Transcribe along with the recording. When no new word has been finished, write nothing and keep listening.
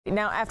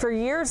Now, after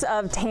years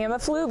of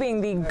Tamiflu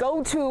being the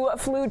go-to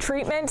flu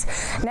treatment,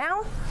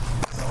 now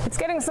it's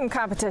getting some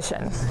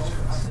competition.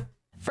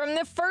 From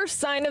the first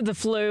sign of the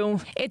flu,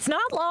 it's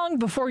not long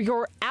before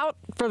you're out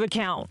for the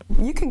count.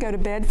 You can go to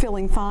bed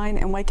feeling fine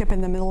and wake up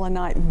in the middle of the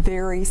night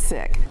very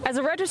sick. As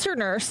a registered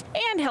nurse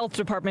and health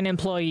department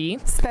employee,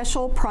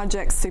 special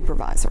project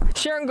supervisor,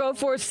 Sharon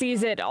Goforth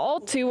sees it all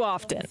too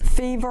often.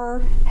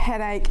 Fever,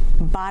 headache,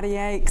 body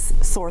aches,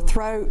 sore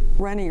throat,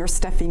 runny or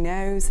stuffy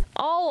nose.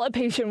 All a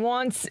patient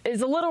wants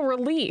is a little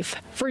relief.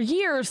 For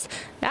years,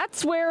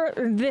 that's where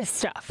this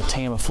stuff,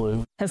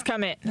 Tamiflu, has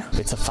come in.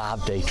 It's a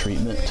 5-day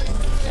treatment.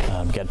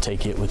 Got to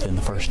take it within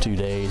the first 2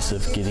 days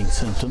of getting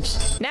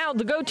symptoms. Now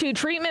the go-to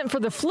treatment for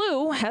the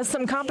flu has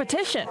some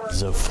competition.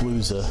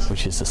 Zofluza,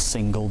 which is a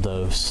single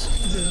dose.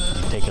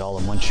 You take it all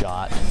in one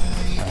shot,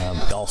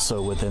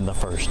 also within the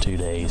first 2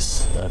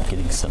 days of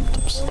getting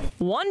symptoms.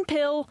 One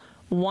pill,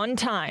 one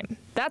time.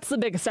 That's the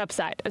biggest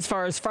upside as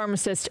far as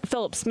pharmacist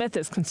Philip Smith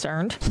is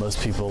concerned.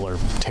 Most people are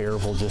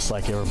terrible, just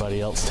like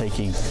everybody else,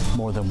 taking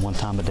more than 1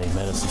 time a day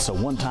medicine. So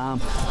 1 time,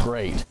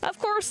 great. Of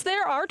course,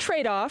 there are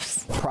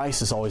trade-offs.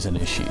 Price is always an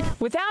issue.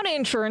 Without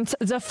insurance,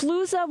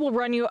 Zofluza will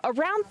run you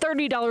around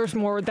 $30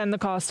 more than the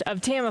cost of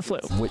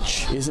Tamiflu.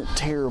 Which isn't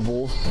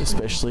terrible,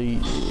 especially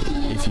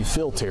if you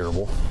feel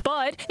terrible.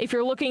 But if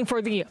you're looking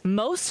for the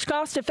most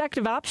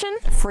cost-effective option,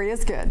 free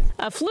is good.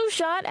 A flu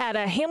shot at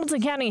a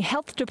Hamilton County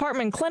Health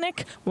Department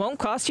clinic won't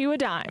cost you a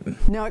dime.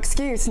 No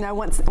excuse. No,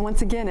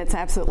 once again, it's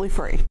absolutely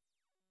free.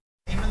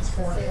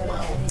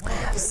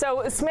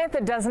 So Smith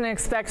doesn't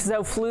expect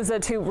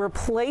Zofluza to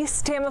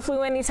replace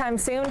Tamiflu anytime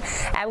soon,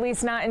 at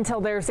least not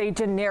until there's a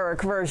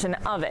generic version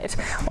of it.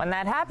 When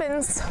that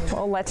happens,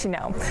 we'll let you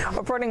know.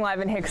 Reporting live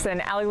in Hickson,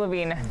 Allie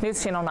Levine,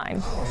 News Channel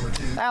 9.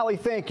 Allie,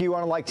 thank you.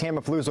 Unlike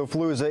Tamiflu,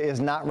 Zofluza is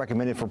not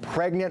recommended for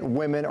pregnant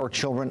women or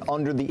children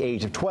under the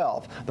age of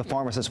 12. The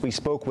pharmacist we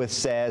spoke with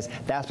says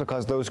that's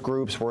because those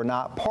groups were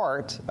not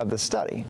part of the study.